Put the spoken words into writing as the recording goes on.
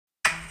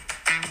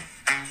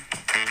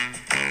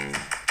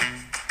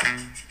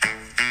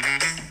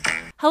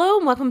Hello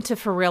and welcome to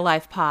For Real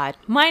Life Pod.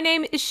 My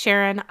name is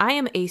Sharon. I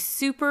am a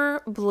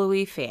super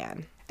Bluey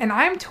fan. And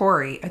I'm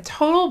Tori, a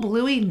total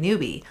Bluey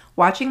newbie,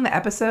 watching the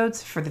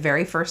episodes for the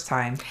very first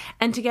time.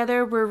 And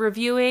together we're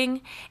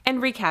reviewing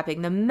and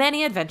recapping the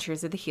many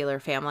adventures of the Heeler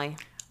family.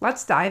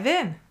 Let's dive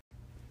in.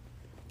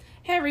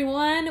 Hey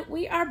everyone,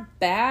 we are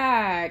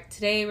back.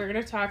 Today we're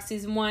going to talk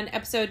Season 1,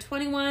 Episode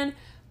 21,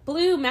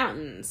 Blue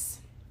Mountains.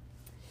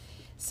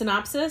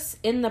 Synopsis: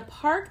 in the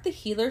park, the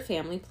Heeler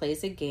family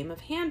plays a game of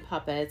hand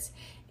puppets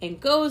and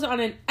goes on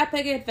an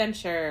epic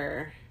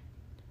adventure.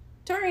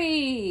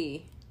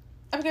 Tori!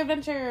 Epic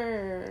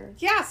adventure!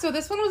 Yeah, so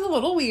this one was a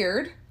little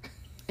weird.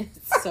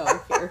 It's so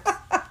weird.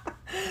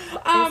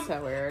 It's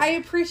so weird. I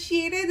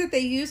appreciated that they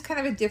used kind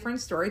of a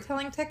different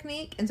storytelling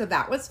technique, and so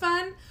that was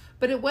fun,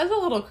 but it was a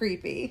little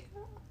creepy.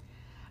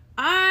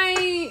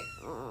 I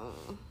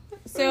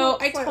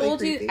told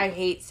creepy. you I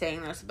hate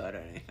saying this about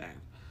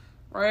anything,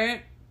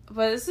 right?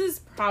 But this is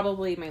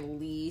probably my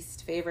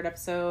least favorite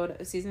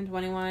episode of season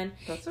 21.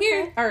 That's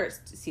okay.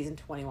 Season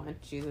 21.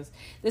 Jesus.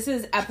 This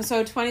is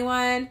episode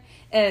 21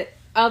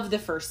 of the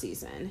first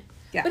season.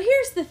 Yeah. But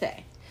here's the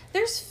thing.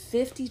 There's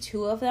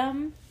 52 of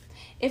them.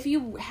 If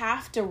you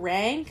have to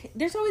rank,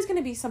 there's always going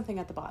to be something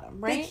at the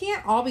bottom, right? They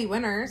can't all be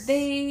winners.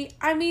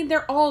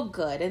 They're all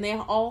good and they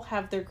all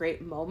have their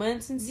great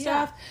moments and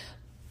stuff. Yeah.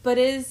 But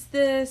is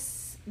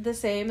this the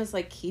same as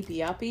like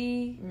Keepy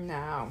Uppy?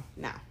 No.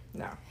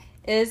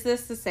 Is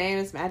this the same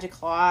as Magic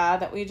Claw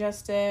that we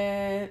just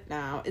did?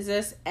 No. Is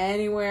this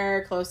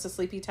anywhere close to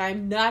Sleepy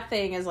Time?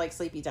 Nothing is like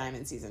Sleepy Time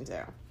in season 2.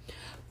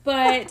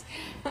 But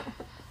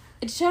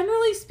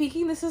generally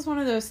speaking, this is one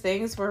of those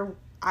things where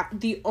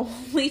the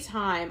only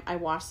time I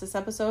watch this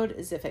episode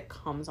is if it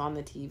comes on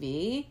the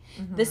TV.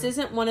 Mm-hmm. This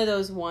isn't one of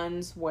those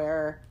ones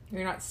where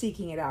you're not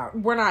seeking it out.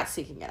 We're not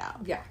seeking it out.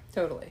 Yeah,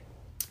 totally.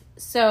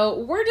 So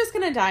we're just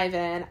going to dive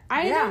in.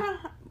 I don't know,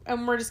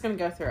 and we're just going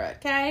to go through it,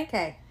 okay?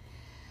 Okay.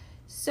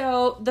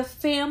 So the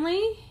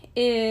family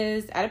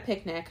is at a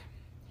picnic,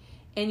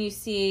 and you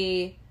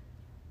see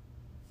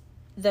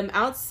them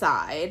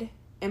outside,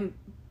 and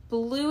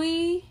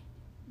Bluey,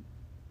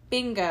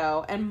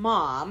 Bingo, and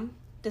Mom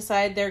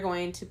decide they're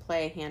going to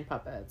play hand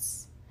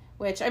puppets.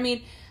 Which, I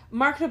mean,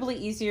 markedly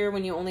easier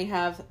when you only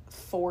have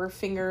 4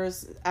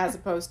 fingers as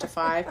opposed to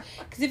 5.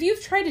 Because if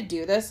you've tried to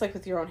do this, like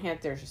with your own hand,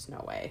 there's just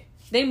no way.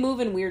 They move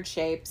in weird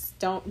shapes.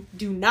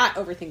 Do not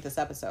overthink this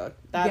episode.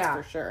 That's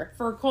for sure.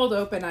 For a cold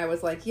open, I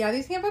was like, yeah,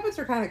 these hand puppets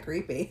are kind of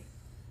creepy.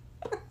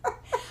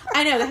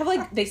 I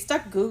know. They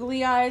stuck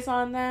googly eyes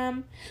on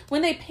them.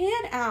 When they pan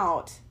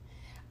out,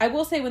 I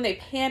will say when they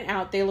pan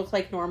out, they look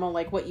like normal,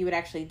 like what you would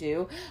actually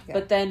do. Yeah.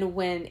 But then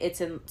when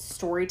it's in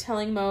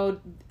storytelling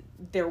mode,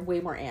 they're way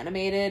more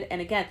animated.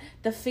 And again,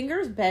 the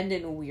fingers bend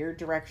in weird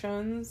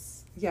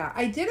directions. Yeah,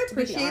 I did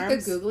appreciate the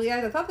googly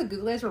eyes. I thought the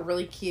googly eyes were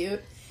really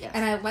cute. Yes.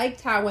 And I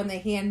liked how when the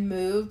hand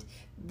moved,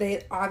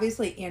 they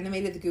obviously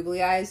animated the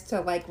googly eyes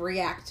to like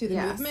react to the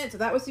movement. So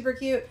that was super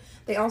cute.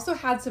 They also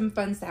had some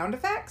fun sound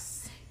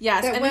effects.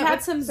 Yes, and they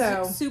had some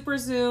super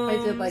zooms.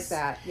 I did like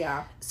that,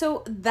 yeah.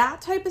 So that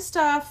type of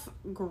stuff,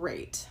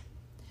 great.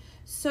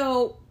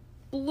 So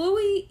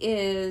Bluey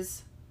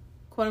is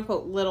quote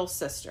unquote little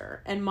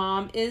sister and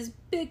Mom is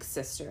big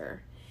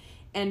sister.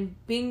 And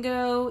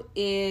Bingo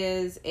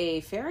is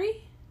a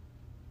fairy?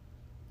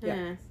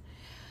 Yeah.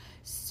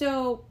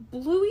 So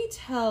Bluey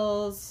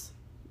tells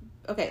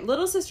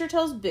little sister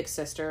tells big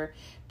sister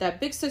that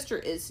big sister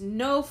is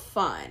no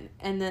fun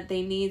and that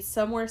they need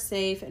somewhere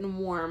safe and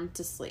warm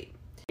to sleep.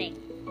 And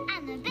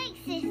the big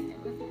sister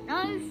was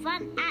no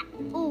fun at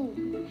all.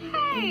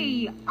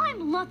 Hey,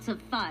 I'm lots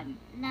of fun.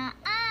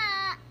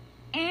 Nuh-uh.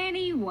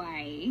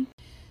 Anyway.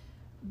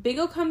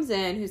 Bingo comes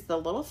in, who's the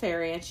little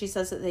fairy, and she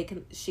says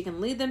that she can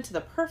lead them to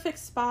the perfect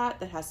spot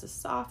that has the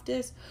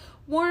softest,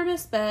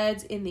 warmest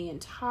beds in the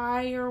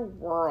entire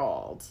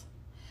world.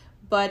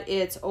 But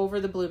it's over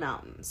the Blue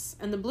Mountains.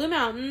 And the Blue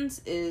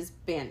Mountains is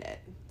Bandit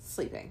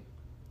sleeping.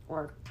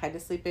 Or kind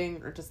of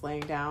sleeping, or just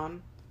laying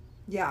down.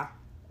 Yeah.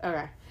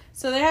 Okay.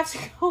 So they have to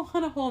go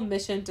on a whole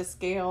mission to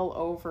scale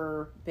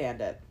over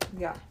Bandit.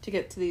 Yeah. To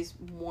get to these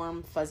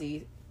warm,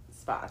 fuzzy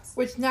spots.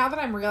 Which now that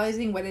I'm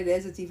realizing what it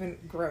is, it's even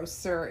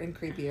grosser and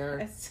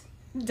creepier.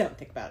 Don't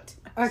think about it.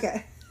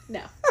 Okay.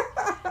 No.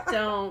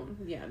 Don't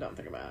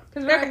think about it.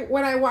 Because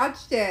when I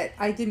watched it,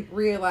 I didn't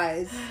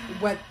realize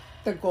what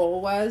the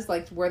goal was,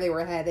 like where they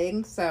were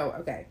heading. So,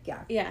 okay,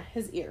 yeah. Yeah,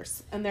 his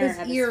ears. And his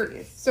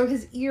ears. So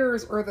his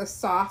ears are the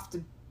soft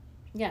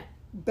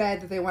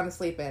bed that they want to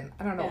sleep in.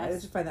 I don't know. Yes. I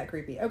just find that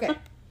creepy. Okay.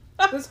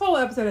 This whole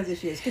episode has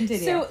issues.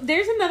 Continue. So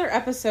there's another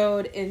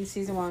episode in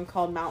season 1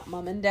 called Mount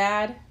Mom and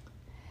Dad.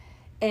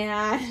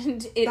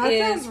 And that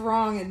sounds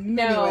wrong in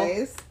many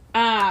ways.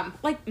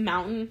 Like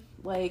mountain,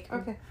 like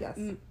okay, yes,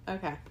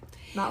 okay,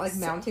 not like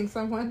mounting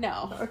someone.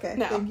 No, okay,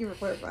 no. Thank you for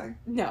clarifying.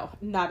 No,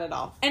 not at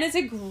all. And it's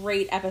a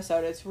great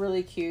episode. It's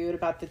really cute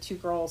about the 2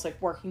 girls like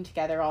working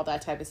together, all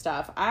that type of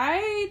stuff.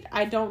 I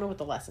don't know what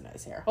the lesson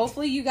is here.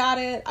 Hopefully you got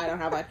it. I don't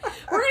have one.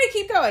 We're gonna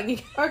keep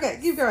going. Okay,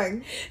 keep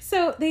going.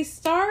 So they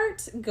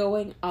start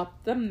going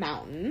up the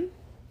mountain,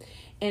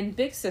 and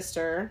Big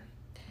Sister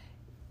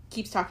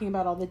keeps talking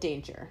about all the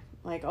danger.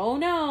 Like, oh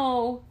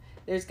no,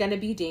 there's going to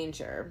be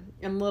danger.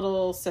 And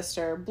little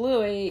sister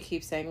Bluey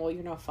keeps saying, well,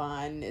 you're no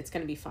fun. It's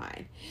going to be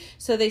fine.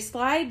 So they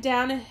slide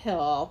down a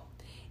hill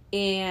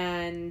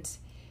and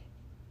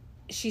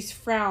she's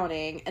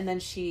frowning, and then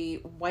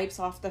she wipes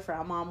off the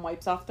frown. Mom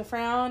wipes off the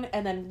frown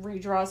and then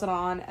redraws it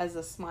on as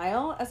a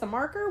smile, as a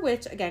marker,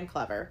 which, again,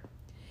 clever.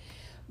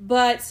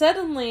 But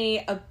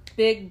suddenly a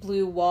big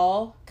blue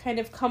wall kind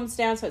of comes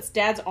down, so it's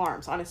Dad's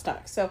arms on his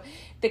stomach. So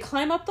they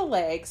climb up the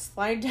legs,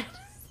 slide down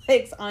his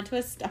legs onto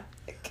his stomach.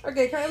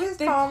 Okay, can I just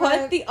they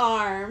comment? Put the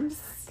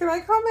arms. Can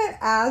I comment,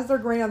 as they're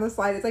going down the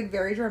slide, it's like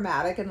very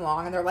dramatic and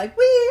long, and they're like,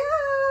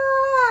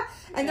 wee-ah!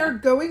 And they're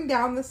going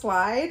down the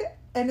slide,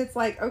 and it's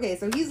like, okay,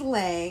 so he's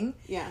laying.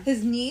 Yeah.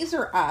 His knees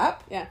are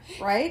up. Yeah.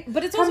 Right?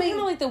 But it's also kind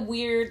of like the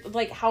weird,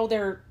 like how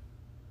they're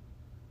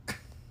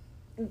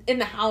in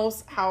the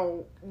house,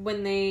 how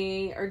when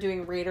they are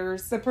doing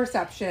Raiders. The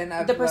perception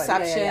of the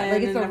perception. Yeah.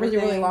 Like it's a really,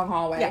 really long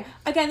hallway. Yeah.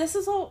 Again, this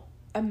is all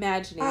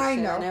imagination. I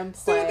know. And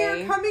so play.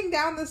 they're coming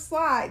down the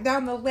slide,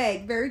 down the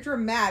leg, very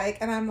dramatic,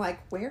 and I'm like,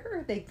 where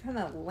are they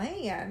gonna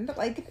land?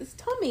 Like, it's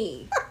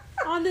tummy.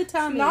 On the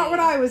tummy. Not what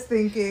I was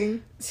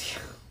thinking.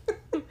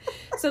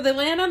 So they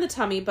land on the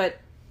tummy, but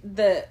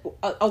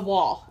a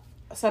wall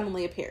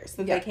suddenly appears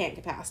that they can't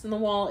get past, and the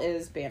wall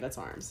is Bandit's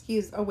arms.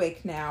 He's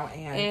awake now,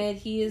 and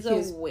he is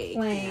awake,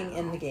 playing now.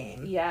 In the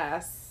game.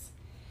 Yes.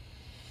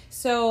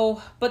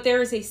 So, but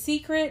there is a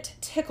secret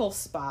tickle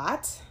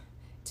spot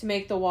to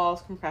make the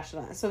walls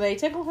compressionless. So they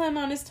tickle him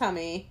on his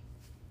tummy.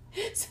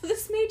 So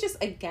this may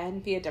just again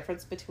be a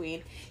difference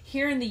between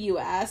here in the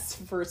U.S.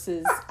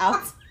 versus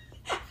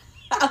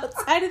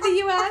outside of the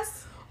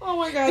U.S. Oh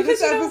my god,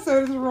 because, this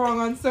episode is wrong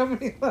on so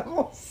many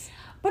levels.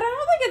 But I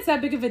don't think it's that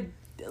big of a,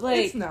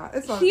 like... It's not.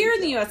 It's not. Here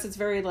in the U.S., it's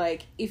very,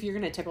 like, if you're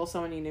going to tickle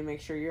someone, you need to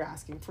make sure you're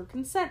asking for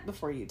consent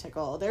before you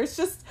tickle. There's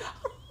just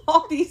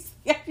all these...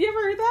 Have you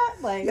ever heard that?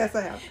 Like, yes,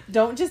 I have.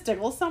 Don't just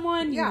tickle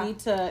someone. You need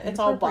to... It's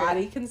all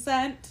body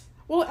consent.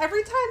 Well,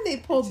 every time they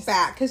pulled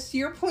back, because to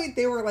your point,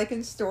 they were, like,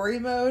 in story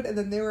mode, and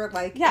then they were,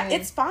 like... Yeah,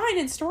 it's fine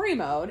in story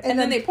mode. And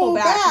then they pull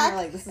back, and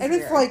you're like, this is weird.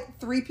 It's like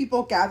 3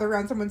 people gather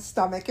around someone's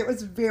stomach. It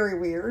was very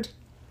weird.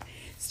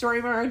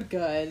 Story mode,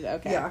 good.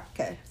 Okay. Yeah,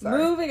 okay. Sorry.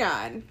 Moving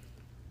on.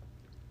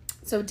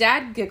 So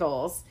Dad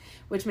giggles,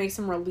 which makes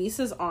him release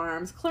his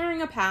arms,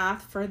 clearing a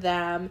path for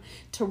them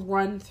to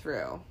run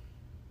through.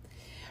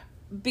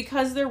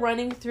 Because they're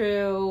running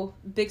through,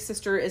 Big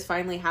Sister is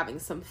finally having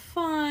some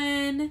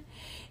fun,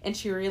 and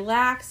she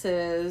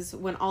relaxes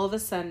when all of a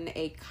sudden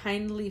a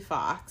kindly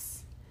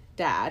fox,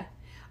 Dad,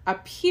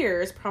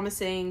 appears,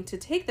 promising to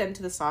take them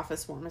to the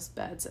softest, warmest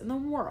beds in the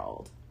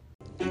world.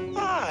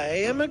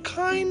 I am a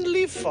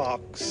kindly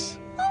fox.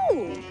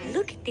 Oh,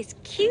 look at this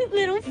cute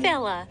little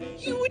fella.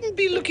 You wouldn't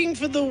be looking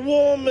for the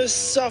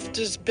warmest,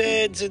 softest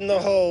beds in the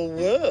whole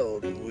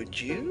world, would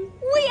you?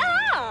 We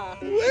are!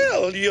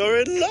 Well,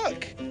 you're in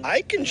luck.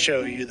 I can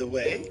show you the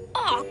way.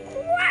 Oh,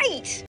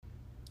 great!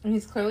 And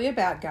he's clearly a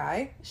bad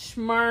guy.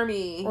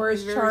 Schmarmy. Or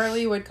as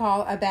Charlie would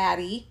call, a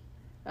baddie.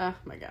 Oh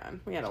my god,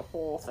 we had a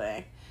whole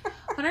thing.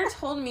 Hunter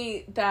told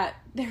me that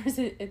there was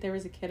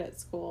a kid at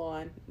school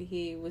and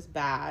he was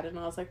bad, and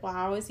I was like, well,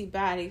 how is he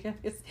bad?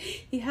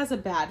 He has a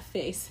bad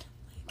face.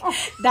 Oh.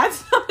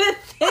 That's not a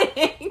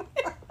thing.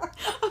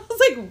 I was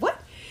like,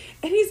 what?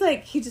 And he's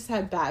like, he just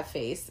had bad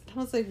face. And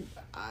I was like,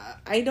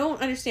 I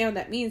don't understand what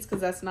that means, because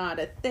that's not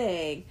a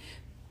thing.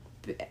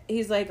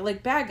 He's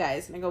like bad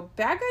guys, and I go,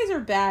 bad guys are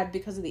bad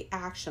because of the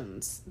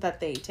actions that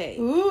they take.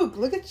 Ooh,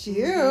 look at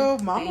you,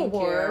 mm-hmm. Mama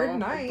word,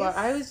 nice. But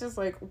I was just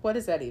like, what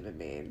does that even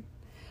mean?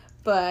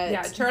 But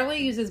yeah,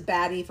 Charlie uses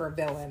baddie for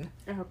villain.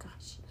 Oh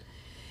gosh.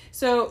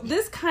 So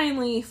this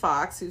kindly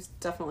fox, who's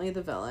definitely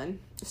the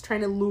villain, is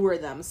trying to lure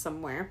them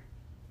somewhere.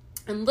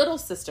 And little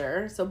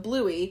sister, so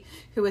Bluey,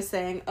 who is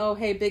saying, oh,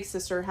 hey, big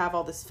sister, have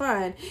all this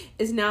fun,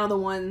 is now the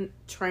one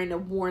trying to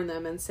warn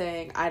them and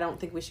saying, I don't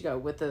think we should go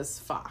with this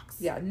fox.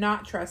 Yeah,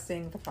 not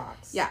trusting the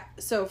fox. Yeah,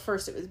 so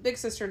first it was big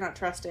sister not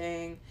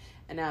trusting,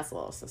 and now it's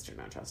little sister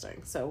not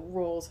trusting. So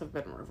roles have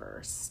been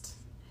reversed.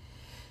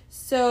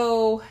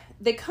 So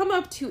they come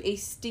up to a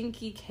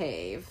stinky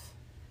cave,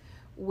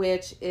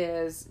 which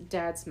is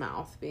Dad's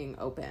mouth being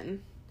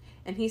open.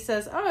 And he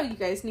says, oh, you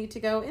guys need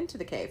to go into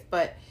the cave.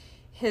 But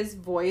his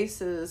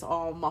voice is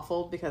all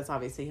muffled because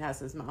obviously he has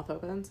his mouth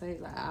open. So he's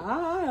like,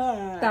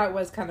 ah. That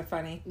was kind of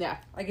funny. Yeah.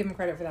 I give him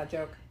credit for that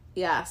joke.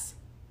 Yes.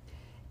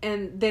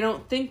 And they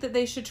don't think that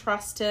they should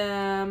trust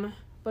him.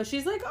 But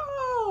she's like,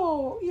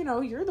 oh,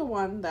 you're the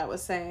one that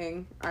was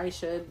saying I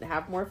should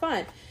have more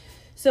fun.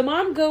 So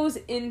Mom goes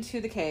into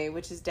the cave,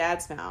 which is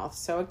Dad's mouth.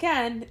 So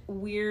again,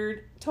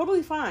 weird,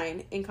 totally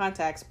fine in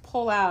context.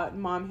 Pull out,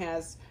 and Mom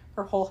has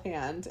her whole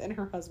hand in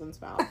her husband's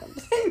mouth.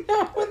 I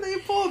know, when they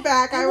pull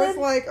back, I was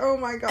like, oh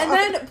my god.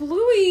 And then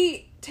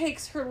Bluey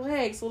takes her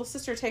legs, little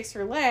sister takes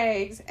her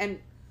legs, and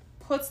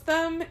puts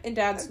them in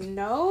Dad's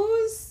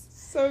nose.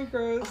 So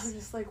gross. I'm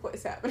just like, what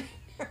is happening?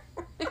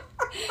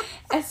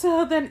 And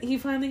so then he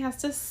finally has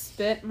to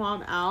spit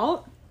Mom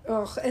out.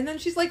 Ugh, and then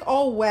she's like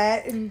all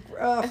wet and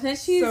then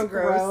she's so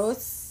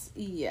gross.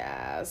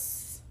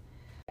 Yes.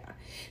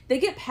 they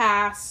get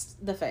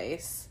past the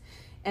face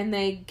and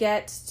they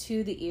get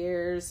to the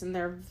ears, and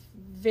they're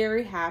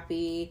very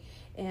happy,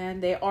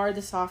 and they are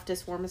the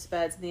softest, warmest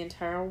beds in the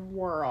entire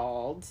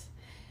world.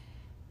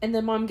 And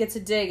then Mom gets a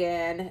dig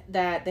in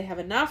that they have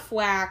enough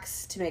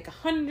wax to make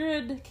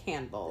 100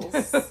 candles.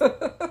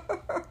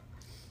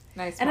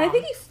 Nice. And Mom. I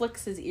think he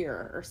flicks his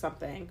ear or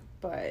something,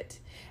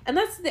 and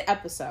that's the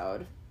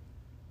episode.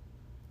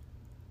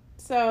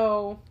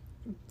 So,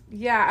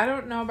 yeah, I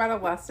don't know about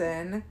a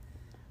lesson.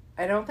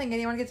 I don't think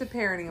anyone gets a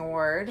parenting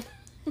award.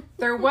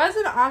 There was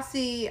an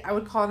Aussie, I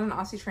would call it an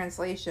Aussie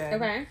translation.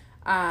 okay.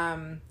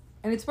 And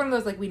it's one of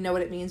those, like, we know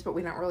what it means, but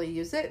we don't really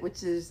use it,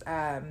 which is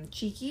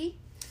cheeky.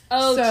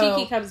 Oh, So,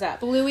 cheeky comes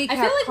up. Bluey kept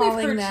I feel like we've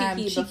calling heard them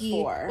cheeky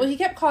before. Well, he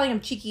kept calling him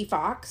Cheeky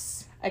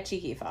Fox. A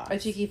cheeky fox. A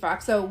cheeky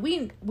fox. So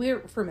we're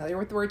familiar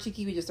with the word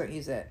cheeky, we just don't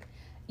use it.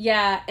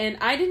 Yeah, and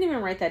I didn't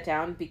even write that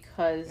down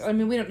because... I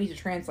mean, we don't need to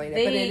translate it,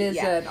 but it is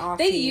an Aussie...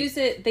 They use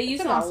it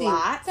a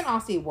lot. It's an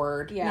Aussie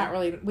word. Yeah. Not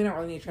really, we don't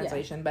really need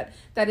translation, but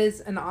that is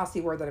an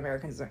Aussie word that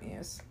Americans don't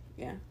use.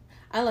 Yeah.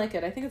 I like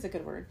it. I think it's a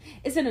good word.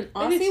 Is it an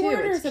I do Aussie too. word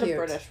or It's is it cute. a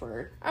British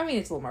word? I mean,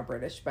 it's a little more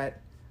British, but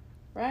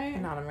Right?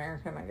 not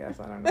American, I guess.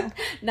 I don't know.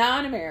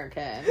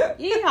 Non-American.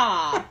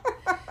 Yeehaw!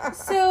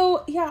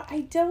 So, yeah,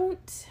 I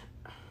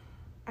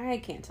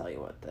can't tell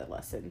you what the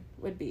lesson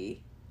would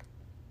be.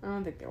 I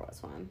don't think there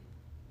was one.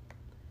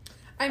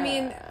 I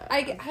mean,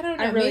 I don't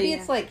know. Maybe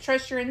it's like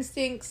trust your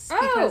instincts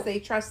because they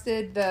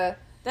trusted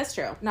That's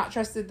true. not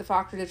trusted the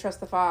fox or to trust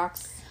the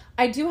fox.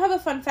 I do have a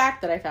fun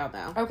fact that I found,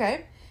 though.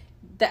 Okay.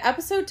 The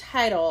episode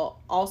title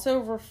also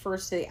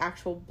refers to the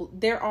actual...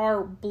 there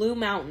are blue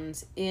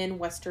mountains in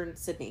Western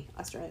Sydney,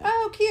 Australia.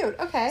 Oh, cute.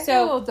 Okay. A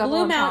So, little double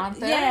Blue entendre Mountain...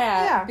 there.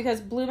 Yeah,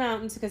 because Blue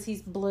Mountains, because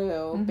he's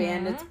blue. Mm-hmm.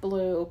 Bandit's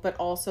blue, but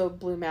also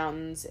Blue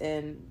Mountains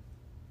in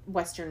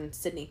Western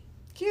Sydney.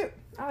 Cute.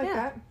 I like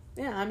that.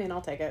 Yeah, I mean,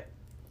 I'll take it.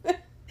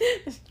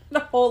 There's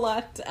not a whole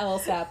lot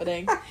else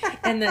happening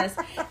in this.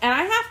 And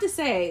I have to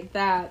say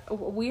that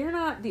we're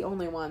not the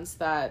only ones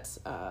that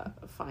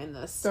find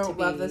this Don't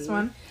love this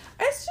one.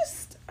 It's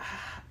just,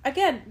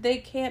 again, they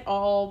can't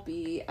all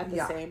be at the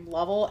Yeah. same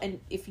level. And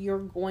if you're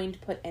going to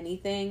put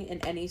anything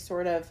in any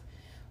sort of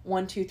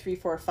 1, 2, 3,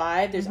 4,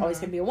 5, there's always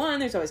going to be a 1,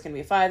 there's always going to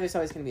be a 5, there's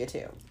always going to be a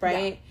 2,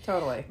 right? Yeah,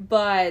 totally.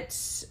 But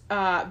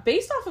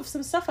based off of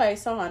some stuff I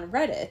saw on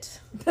Reddit,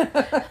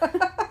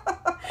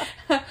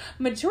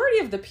 majority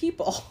of the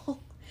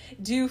people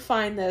do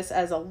find this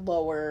as a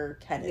lower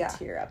kind of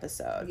tier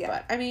episode. Yeah.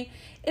 But I mean,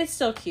 it's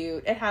still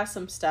cute. It has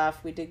some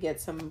stuff. We did get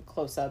some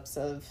close-ups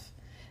of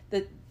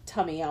the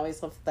tummy. I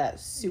always love that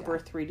super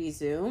 3D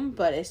zoom,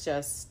 but it's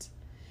just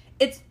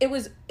it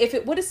was, if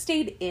it would have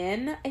stayed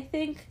in, I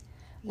think,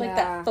 like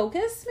that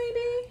focus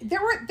maybe.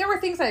 There were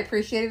things I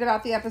appreciated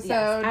about the episode.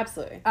 Yes,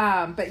 absolutely.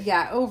 But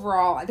yeah,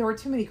 overall there were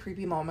too many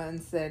creepy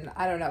moments, and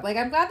I don't know. Like,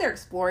 I'm glad they're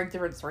exploring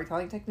different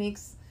storytelling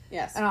techniques.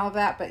 Yes. And all of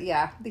that, but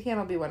yeah, they can't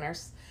all be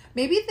winners.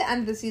 Maybe at the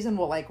end of the season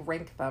we'll like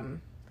rank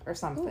them or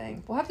something.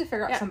 Ooh. We'll have to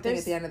figure out something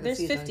at the end of the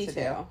season 52. to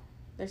do.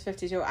 There's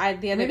 52. The other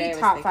Maybe day I was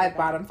top thinking 5, about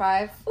bottom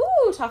 5.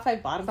 Ooh, top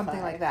 5, bottom 5.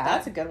 Something like that.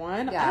 That's a good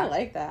one. Yeah. I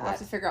like that. We'll have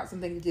to figure out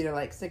something to do to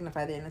like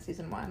signify the end of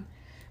season 1.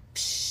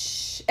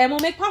 Psh, and we'll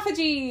make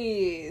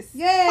poffages.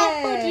 Yay!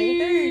 Poffages.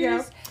 There you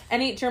go.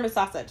 And eat German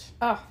sausage.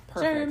 Oh,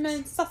 perfect.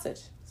 German sausage.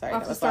 Sorry,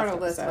 I'll that have to was start a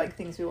last list of episode. like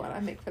things we want to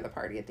make for the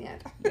party at the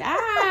end.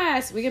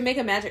 Yes, we can make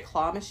a magic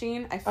claw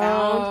machine. I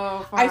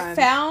fun.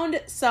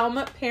 found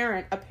some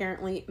parent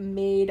apparently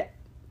made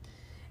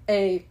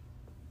a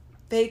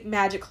fake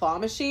magic claw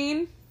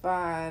machine.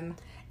 Fun.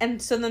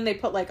 And so then they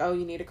put like, oh,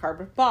 you need a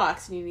cardboard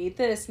box, and you need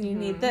this, and you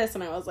need this.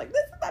 And I was like,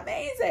 this is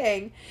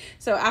amazing.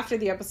 So after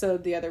the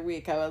episode the other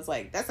week, I was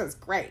like, this is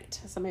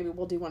great. So maybe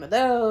we'll do one of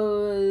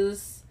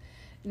those.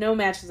 No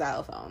match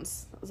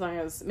xylophones. As long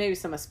as maybe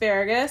some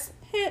asparagus.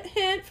 Hint,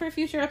 hint for a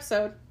future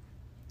episode.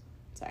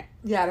 Sorry.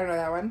 Yeah, I don't know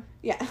that one.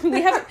 Yeah,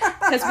 we haven't,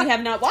 because we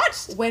have not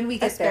watched When we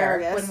get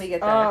asparagus. there. When we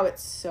get there. Oh,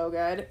 it's so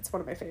good. It's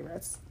one of my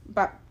favorites.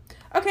 But,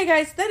 okay,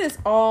 guys, that is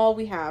all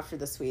we have for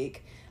this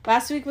week.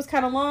 Last week was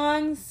kind of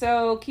long,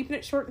 so keeping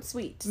it short and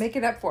sweet. Make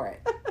it up for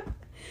it.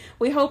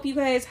 We hope you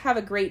guys have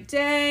a great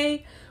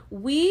day.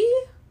 We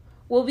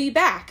will be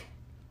back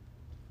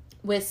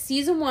with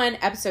season 1,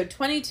 episode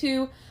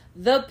 22,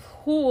 The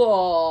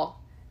Pool.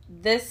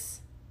 This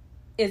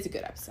is a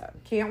good episode.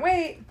 Can't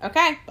wait.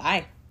 Okay,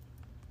 bye.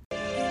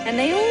 And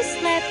they all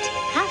slept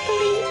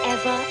happily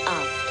ever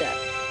after.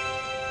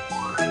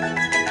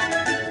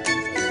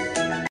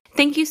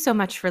 Thank you so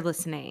much for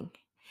listening.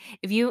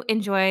 If you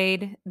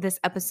enjoyed this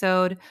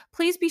episode,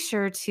 please be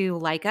sure to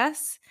like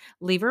us,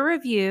 leave a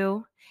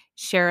review,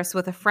 share us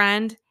with a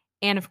friend,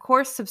 and of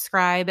course,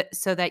 subscribe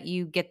so that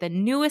you get the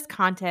newest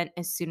content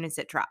as soon as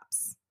it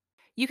drops.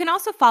 You can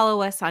also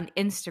follow us on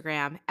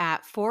Instagram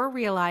at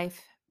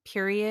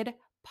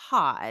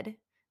forreallife_pod.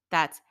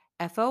 That's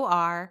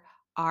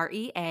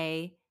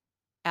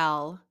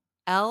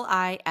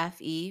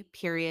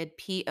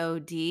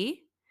FORREALLIFE_POD.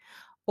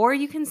 Or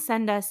you can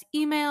send us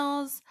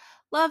emails,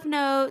 love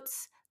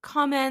notes,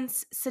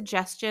 comments,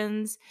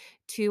 suggestions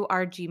to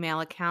our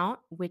Gmail account,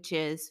 which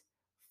is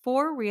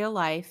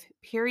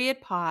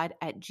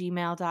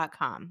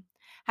forreallife.pod@gmail.com.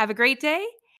 Have a great day